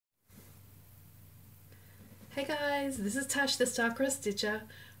Hey guys, this is Tash the Star-Crossed Stitcher.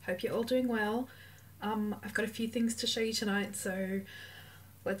 Hope you're all doing well. I've got a few things to show you tonight, so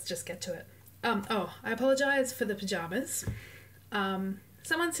let's just get to it. I apologise for the pyjamas.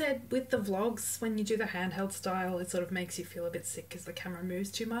 Someone said with the vlogs, when you do the handheld style, it sort of makes you feel a bit sick because the camera moves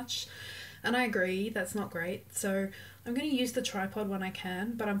too much. And I agree, that's not great. So I'm going to use the tripod when I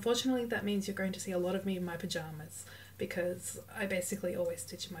can, but unfortunately that means you're going to see a lot of me in my pyjamas because I basically always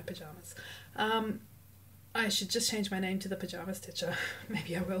stitch in my pyjamas. I should just change my name to the Pyjama Stitcher.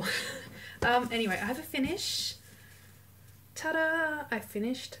 Maybe I will. Anyway, I have a finish. Ta-da! I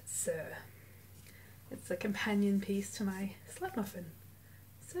finished Sir. It's a companion piece to my Slutmuffin.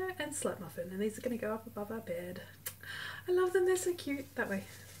 Sir and Slutmuffin. And these are going to go up above our bed. I love them, they're so cute. That way.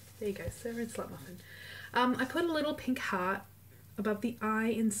 There you go, Sir and Slutmuffin. I put a little pink heart above the eye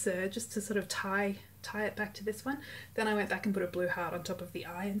in Sir just to sort of tie it back to this one. Then I went back and put a blue heart on top of the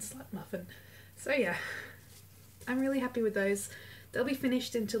eye in Slutmuffin. So yeah. I'm really happy with those. They'll be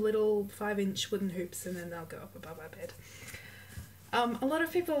finished into little 5-inch wooden hoops and then they'll go up above our bed. A lot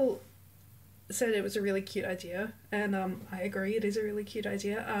of people said it was a really cute idea, and I agree, it is a really cute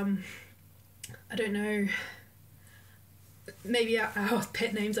idea. I don't know, maybe our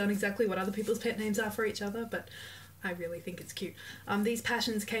pet names aren't exactly what other people's pet names are for each other, but I really think it's cute. These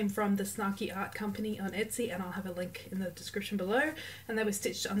passions came from the Snarky art company on Etsy, and I'll have a link in the description below, and they were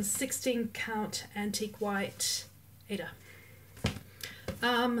stitched on 16 count antique white aida.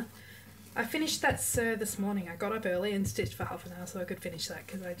 I finished that Sir this morning. I got up early and stitched for half an hour so I could finish that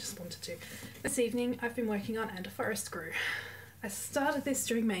because I just wanted to. This evening I've been working on And a Forest Grew. I started this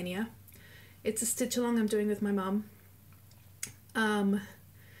during Mania. It's a stitch along I'm doing with my mum.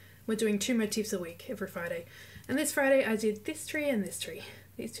 We're doing 2 motifs a week every Friday. And this Friday I did this tree and this tree.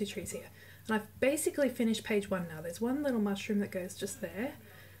 These 2 trees here. And I've basically finished page 1 now. There's one little mushroom that goes just there.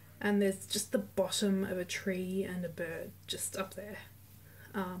 And there's just the bottom of a tree and a bird just up there.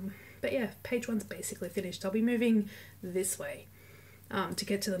 But yeah, page 1's basically finished. I'll be moving this way to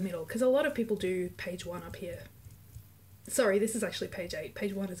get to the middle, because a lot of people do page 1 up here. Sorry, this is actually page 8.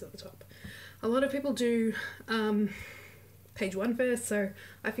 Page 1 is at the top. A lot of people do page 1 first, so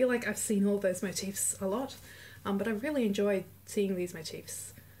I feel like I've seen all those motifs a lot, but I really enjoyed seeing these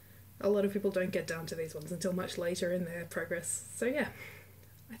motifs. A lot of people don't get down to these ones until much later in their progress, so yeah.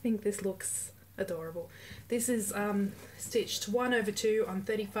 I think this looks adorable. This is stitched 1/2 on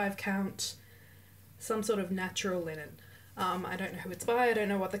 35 count, some sort of natural linen. I don't know who it's by, I don't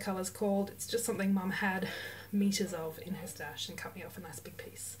know what the colour's called. It's just something Mum had meters of in her stash and cut me off a nice big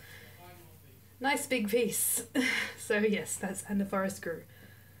piece. Nice big piece. So yes, that's And a Forest Grew.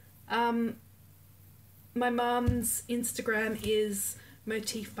 My mum's Instagram is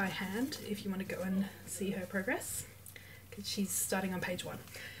Motifbyhand if you want to go and see her progress, because she's starting on page 1.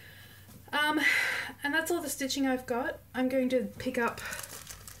 And that's all the stitching I've got. I'm going to pick up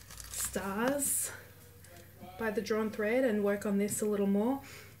Stars by the Drawn Thread and work on this a little more.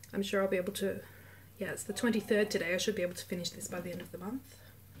 I'm sure I'll be able to, yeah, it's the 23rd today. I should be able to finish this by the end of the month.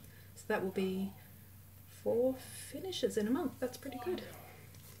 So that will be 4 finishes in a month. That's pretty good.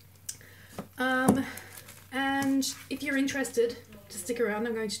 And if you're interested, to stick around,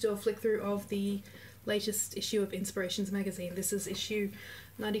 I'm going to do a flick through of the latest issue of Inspirations magazine. This is issue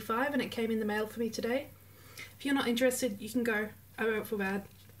 95 and it came in the mail for me today. If you're not interested, you can go. I won't feel bad.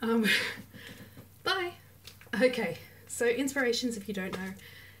 Bye! Okay, so Inspirations, if you don't know,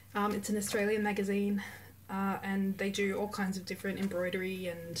 it's an Australian magazine and they do all kinds of different embroidery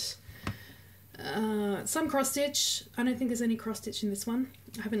and some cross-stitch. I don't think there's any cross-stitch in this one.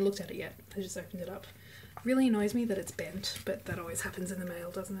 I haven't looked at it yet. I just opened it up. Really annoys me that it's bent, but that always happens in the mail,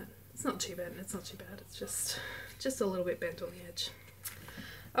 doesn't it? It's not too bad, it's not too bad, it's just a little bit bent on the edge.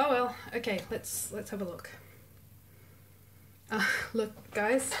 Oh well, okay, let's have a look. Look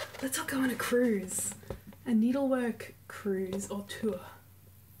guys, let's all go on a cruise. A needlework cruise or tour.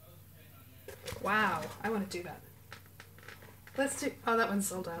 Wow, I want to do that. Let's do, oh that one's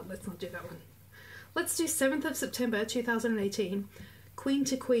sold out, let's not do that one. Let's do 7th of September 2018, Queen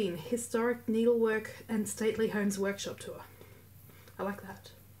to Queen, Historic Needlework and Stately Homes Workshop Tour. I like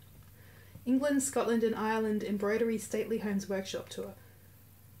that. England, Scotland and Ireland Embroidery Stately Homes Workshop Tour.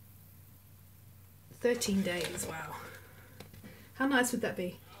 13 days, wow. How nice would that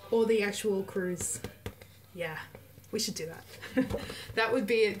be? Or the actual cruise. Yeah, we should do that. That would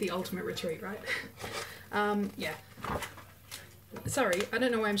be the ultimate retreat, right? Yeah. Sorry, I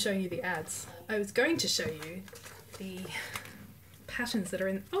don't know why I'm showing you the ads. I was going to show you the patterns that are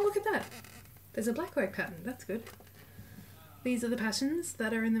in... Oh, look at that! There's a blackwork pattern, that's good. These are the patterns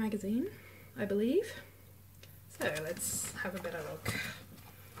that are in the magazine, I believe. So let's have a better look.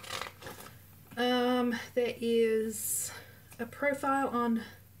 there is a profile on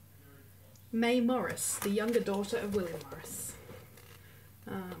May Morris, the younger daughter of William Morris.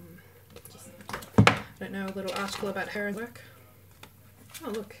 I don't know, a little article about her and work. Oh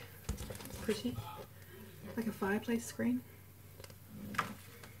look, pretty. Like a fireplace screen.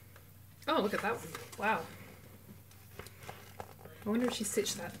 Oh, look at that one. Wow. I wonder if she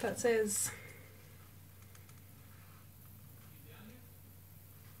stitched that. That says...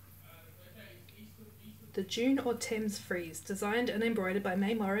 The June or Thames Frieze, designed and embroidered by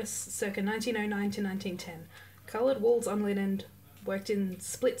May Morris, circa 1909 to 1910. Coloured wools on linen, worked in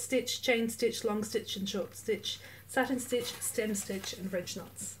split stitch, chain stitch, long stitch and short stitch, satin stitch, stem stitch and French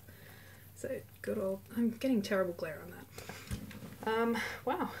knots. So good old... I'm getting terrible glare on that.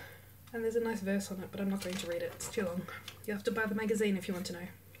 Wow. And there's a nice verse on it, but I'm not going to read it. It's too long. You have to buy the magazine if you want to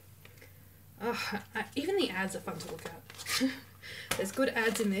know. Even the ads are fun to look at. There's good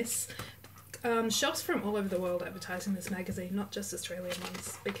ads in this. Shops from all over the world advertising this magazine, not just Australian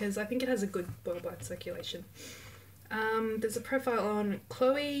ones, because I think it has a good worldwide circulation. There's a profile on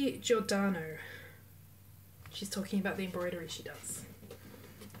Chloe Giordano. She's talking about the embroidery she does.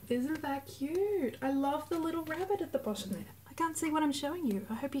 Isn't that cute? I love the little rabbit at the bottom there. I can't see what I'm showing you.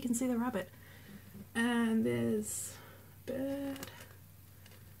 I hope you can see the rabbit. And there's a bird.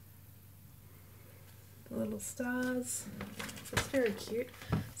 The little stars. It's very cute.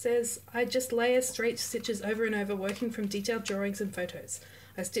 It says, I just layer straight stitches over and over, working from detailed drawings and photos.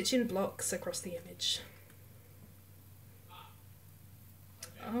 I stitch in blocks across the image.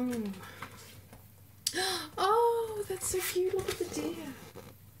 Oh. Oh, that's so cute. Look at the deer.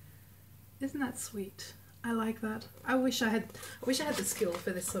 Isn't that sweet? I like that. I wish I had the skill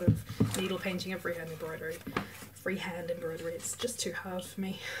for this sort of needle painting and freehand embroidery. Freehand embroidery. It's just too hard for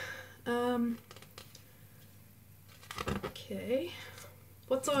me. Okay.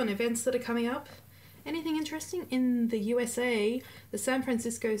 What's on? Events that are coming up? Anything interesting? In the USA, the San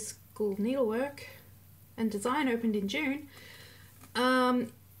Francisco School of Needlework and Design opened in June.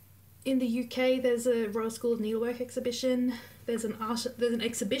 In the UK, there's a Royal School of Needlework exhibition. There's an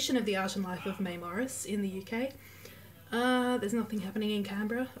exhibition of the art and life of May Morris in the UK. There's nothing happening in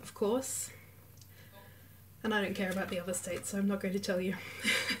Canberra, of course. And I don't care about the other states, so I'm not going to tell you.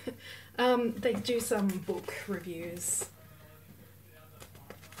 They do some book reviews.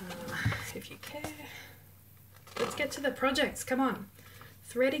 If you care. Let's get to the projects, come on.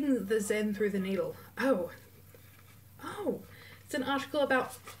 Threading the Zen through the needle. Oh, it's an article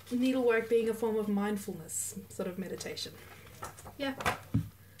about needlework being a form of mindfulness, sort of meditation. Yeah.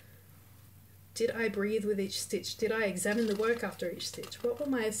 Did I breathe with each stitch? Did I examine the work after each stitch? What were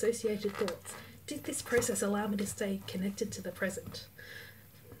my associated thoughts? Did this process allow me to stay connected to the present?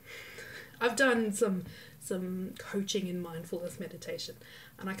 I've done some coaching in mindfulness meditation,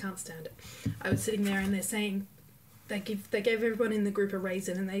 and I can't stand it. I was sitting there and they're saying they gave everyone in the group a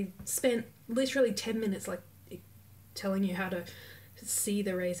raisin, and they spent literally 10 minutes like telling you how to see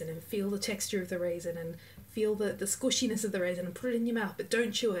the raisin and feel the texture of the raisin and feel the squishiness of the raisin and put it in your mouth but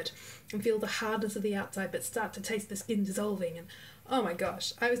don't chew it, and feel the hardness of the outside but start to taste the skin dissolving. And oh my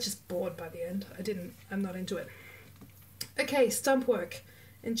gosh, I was just bored by the end. I'm not into it. Okay, stump work.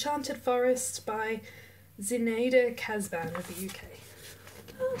 Enchanted Forest by Zinaida Kasban of the UK.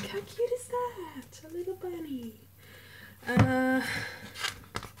 Oh, how cute is that? A little bunny.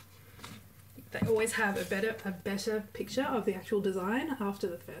 They always have a better picture of the actual design after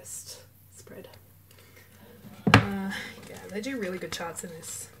the first spread. Yeah, they do really good charts in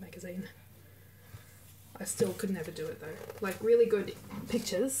this magazine. I still could never do it though. Like really good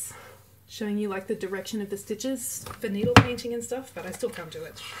pictures showing you like the direction of the stitches for needle painting and stuff, but I still can't do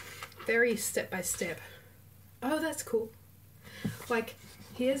it. Very step by step. Oh, that's cool. Like,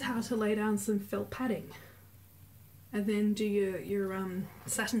 here's how to lay down some felt padding. And then do your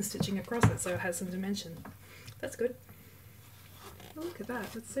satin stitching across it so it has some dimension. That's good. Oh, look at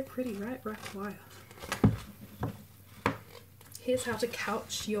that. That's so pretty, right? Wrapped wire. Here's how to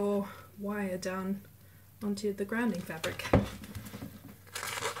couch your wire down onto the grounding fabric.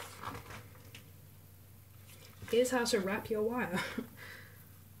 Here's how to wrap your wire.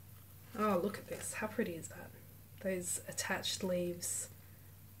 Oh, look at this. How pretty is that? Those attached leaves.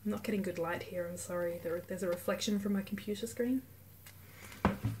 I'm not getting good light here, I'm sorry. There's a reflection from my computer screen.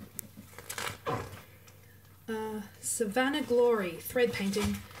 Savannah Glory, thread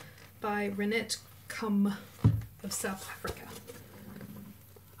painting by Renette Cum of South Africa.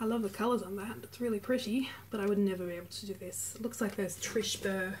 I love the colours on that, it's really pretty, but I would never be able to do this. It looks like those Trish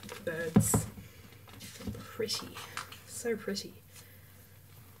Burr birds. Pretty, so pretty.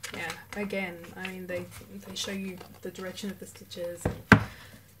 Yeah, again, I mean, they show you the direction of the stitches.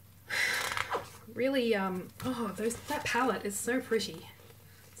 Really, oh, that palette is so pretty.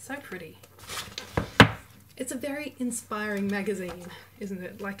 So pretty. It's a very inspiring magazine, isn't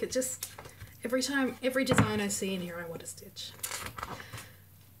it? Like, it just, every design I see in here, I want to stitch.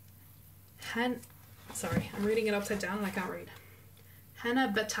 Sorry, I'm reading it upside down and I can't read.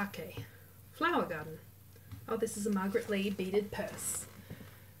 Hanabatake. Flower garden. Oh, this is a Margaret Lee beaded purse.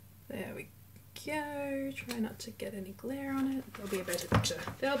 There we go. Try not to get any glare on it. There'll be a better picture.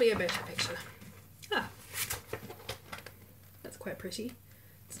 There'll be a better picture. Ah. That's quite pretty.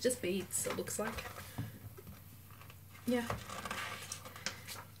 It's just beads, it looks like. Yeah.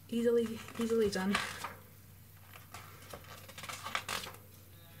 Easily done.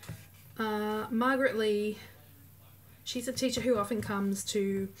 Margaret Lee, she's a teacher who often comes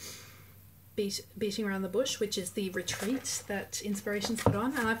to Beating Around the Bush, which is the retreat that Inspirations put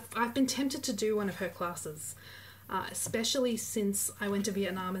on, and I've been tempted to do one of her classes, especially since I went to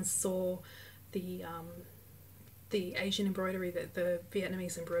Vietnam and saw the Asian embroidery, the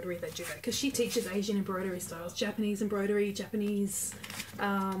Vietnamese embroidery they do there, because she teaches Asian embroidery styles, Japanese embroidery, Japanese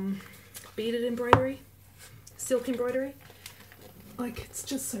beaded embroidery, silk embroidery. Like, it's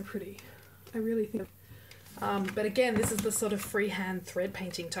just so pretty. I really think. But again, this is the sort of freehand thread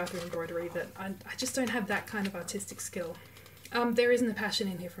painting type of embroidery that I just don't have that kind of artistic skill. There isn't a passion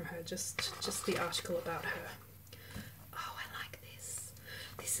in here from her, just the article about her. Oh, I like this.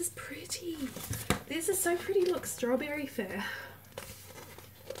 This is pretty. This is so pretty. Look, strawberry fair.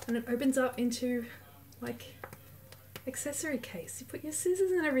 And it opens up into, like, accessory case. You put your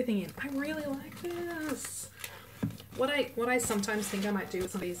scissors and everything in. I really like this. What I sometimes think I might do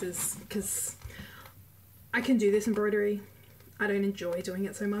with some of these is, because I can do this embroidery, I don't enjoy doing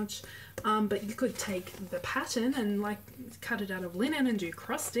it so much, but you could take the pattern and like cut it out of linen and do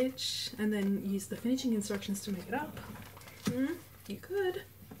cross stitch and then use the finishing instructions to make it up. You could.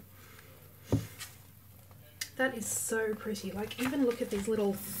 That is so pretty. Like, even look at these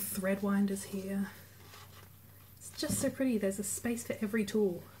little thread winders here. It's just so pretty. There's a space for every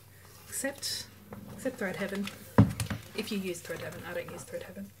tool, except Thread Heaven. If you use Thread Heaven, I don't use Thread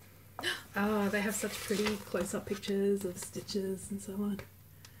Heaven. Oh, they have such pretty close-up pictures of stitches and so on.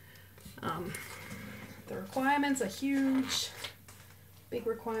 The requirements are huge. Big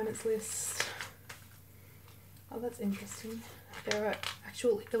requirements list. Oh, that's interesting. There are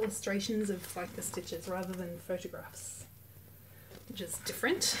actual illustrations of like the stitches rather than photographs, which is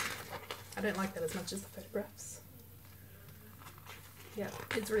different. I don't like that as much as the photographs. Yeah,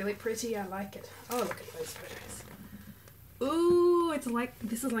 it's really pretty. I like it. Oh, look at those photos. Ooh, it's like,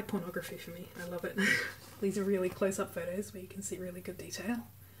 this is like pornography for me. I love it. These are really close-up photos where you can see really good detail.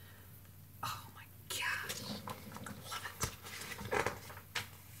 Oh my god. Love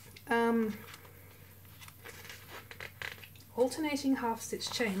it. Alternating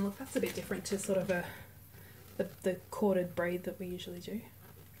half-stitch chain. Look, that's a bit different to sort of the corded braid that we usually do.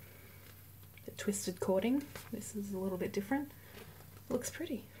 The twisted cording. This is a little bit different. Looks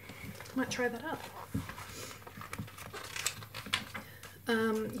pretty. Might try that out.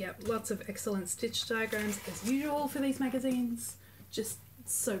 Yeah, lots of excellent stitch diagrams as usual for these magazines. Just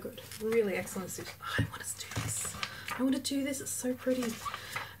so good. Really excellent stitch. Oh, I want to do this. I want to do this. It's so pretty.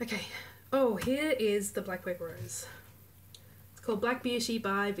 Okay. Oh, here is the Blackwork Rose. It's called Black Beauty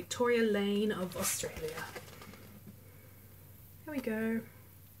by Victoria Lane of Australia. There we go.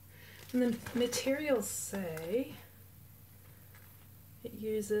 And the materials say it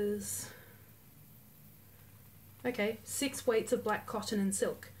uses, okay, 6 weights of black cotton and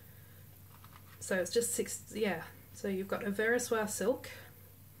silk. So it's just 6, yeah. So you've got a Veriswa silk,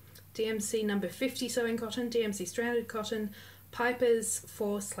 DMC number 50 sewing cotton, DMC stranded cotton, Piper's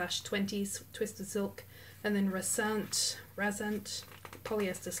 4/20 twisted silk, and then Rasant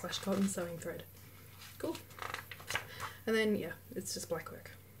polyester / cotton sewing thread. Cool. And then, yeah, it's just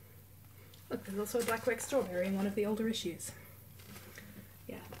blackwork. Look, there's also a blackwork strawberry in one of the older issues.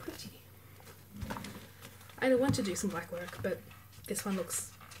 Yeah, pretty. I want to do some blackwork, but this one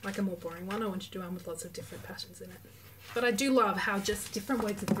looks like a more boring one. I want to do one with lots of different patterns in it. But I do love how just different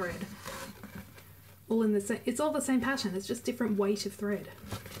weights of thread, all in the same, it's all the same pattern, it's just different weight of thread.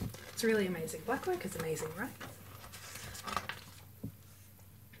 It's really amazing. Blackwork is amazing, right?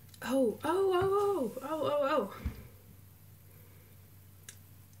 Oh.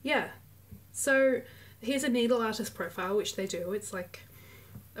 Yeah. So here's a needle artist profile, which they do. It's like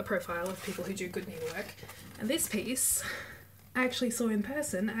a profile of people who do good needlework. And this piece I actually saw in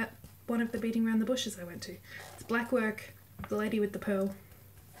person at one of the Beating Around the Bushes I went to. It's blackwork, the lady with the pearl.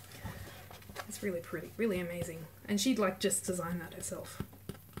 It's really pretty, really amazing. And she'd like just design that herself.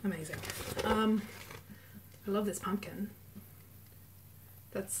 Amazing. I love this pumpkin.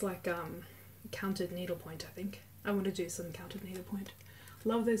 That's like counted needlepoint, I think. I want to do some counted needlepoint.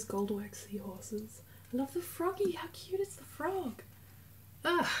 Love those goldwork seahorses. I love the froggy. How cute is the frog?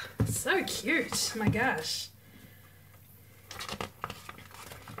 Ah, so cute. My gosh.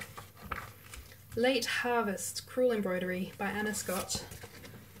 Late Harvest Cruel Embroidery by Anna Scott.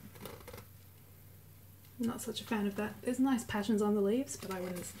 I'm not such a fan of that. There's nice patterns on the leaves, but I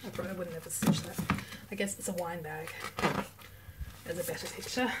wouldn't ever stitch that. I guess it's a wine bag. There's a better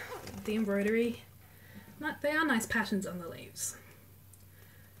picture of the embroidery. They are nice patterns on the leaves.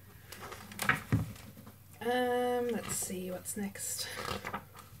 Let's see what's next.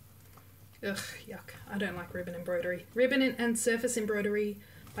 Ugh, yuck. I don't like ribbon embroidery. Ribbon and surface embroidery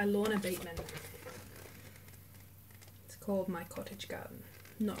by Lorna Beatman. It's called My Cottage Garden.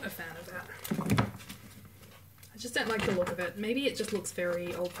 Not a fan of that. I just don't like the look of it. Maybe it just looks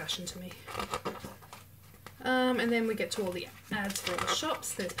very old-fashioned to me. And then we get to all the ads for all the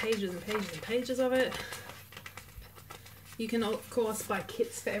shops. There's pages and pages and pages of it. You can, of course, buy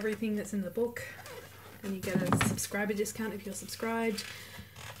kits for everything that's in the book. And you get a subscriber discount if you're subscribed.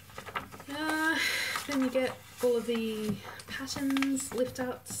 Then you get all of the patterns, lift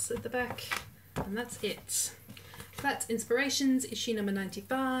outs at the back, and that's it. That's Inspirations, issue number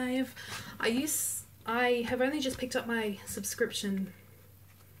 95. I have only just picked up my subscription.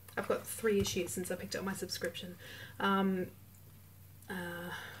 I've got 3 issues since I picked up my subscription.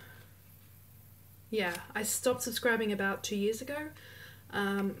 Yeah, I stopped subscribing about 2 years ago.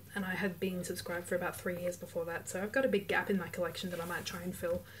 And I had been subscribed for about 3 years before that, so I've got a big gap in my collection that I might try and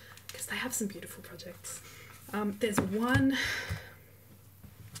fill, because they have some beautiful projects. There's one...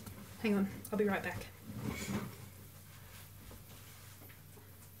 Hang on, I'll be right back.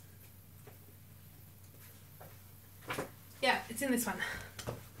 Yeah, it's in this one.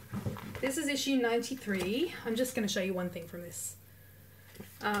 This is issue 93. I'm just going to show you one thing from this.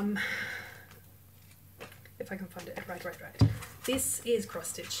 If I can find it. Right. This is cross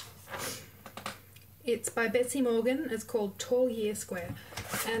stitch. It's by Betsy Morgan. It's called Tall Year Square,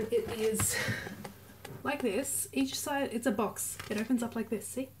 and it is like this. Each side, it's a box. It opens up like this.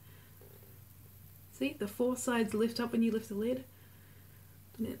 See, the 4 sides lift up when you lift the lid.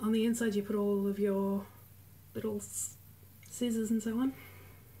 And on the inside, you put all of your little scissors and so on.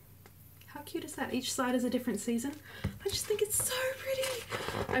 How cute is that? Each side is a different season. I just think it's so pretty.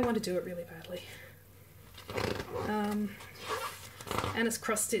 I want to do it really badly. And it's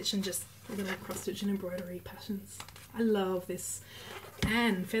cross stitch and just little cross stitch and embroidery patterns. I love this.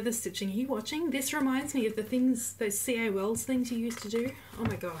 And feather stitching. Are you watching? This reminds me of the things, those C.A. Wells things you used to do. Oh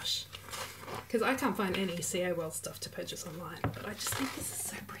my gosh. Because I can't find any C.A. Wells stuff to purchase online, but I just think this is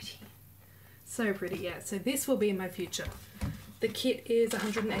so pretty. So pretty, yeah. So this will be in my future. The kit is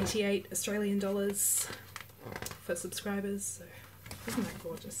 188 Australian dollars for subscribers. So isn't that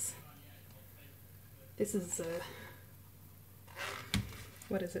gorgeous? This is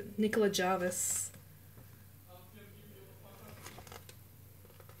what is it? Nicola Jarvis.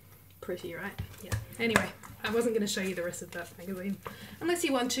 Pretty, right? Yeah. Anyway, I wasn't going to show you the rest of that magazine. Unless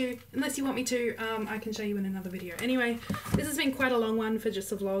you want me to, I can show you in another video. Anyway, this has been quite a long one for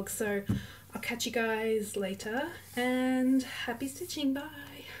just a vlog, so I'll catch you guys later, and happy stitching,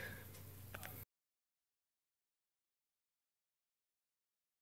 bye!